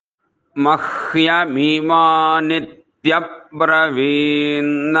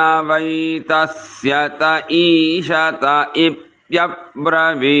मह्यमिमानित्यब्रवीन्न वै तस्य त ईशत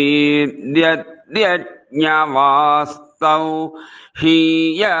इत्यब्रवीद्यद्यज्ञवास्तौ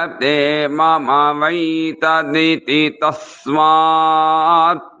हीयते मम वै तदिति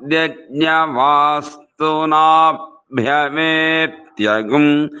तस्माद्यज्ञवास्तु नाभ्यवेत्यगुम्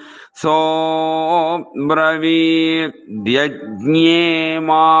सोऽब्रवीद्यज्ञे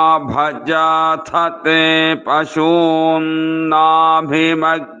मा भजाथ ते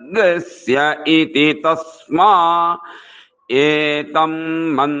पशून्नाभिमग्गस्य इति तस्मा एतं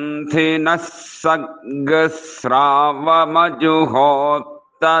मन्थिनः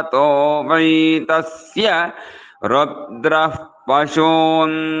सग्स्रावमजुहोत्ततो वै तस्य रुद्रः पशून्नाभ्यमन्यत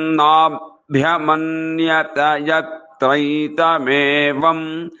यत्रैतमेवं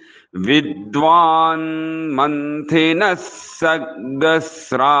विद्वान् मन्थिनः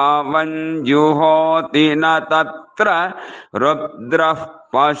सग्स्रावं जुहोति न तत्र रुद्रः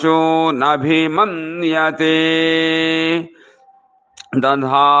पशूनभिमन्यते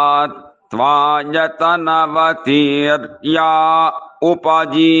दधात्वायतनवतीर्या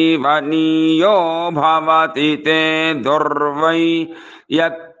उपजीवनीयो भवति ते दुर्वै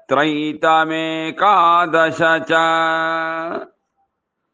यत्रैतमेकादश च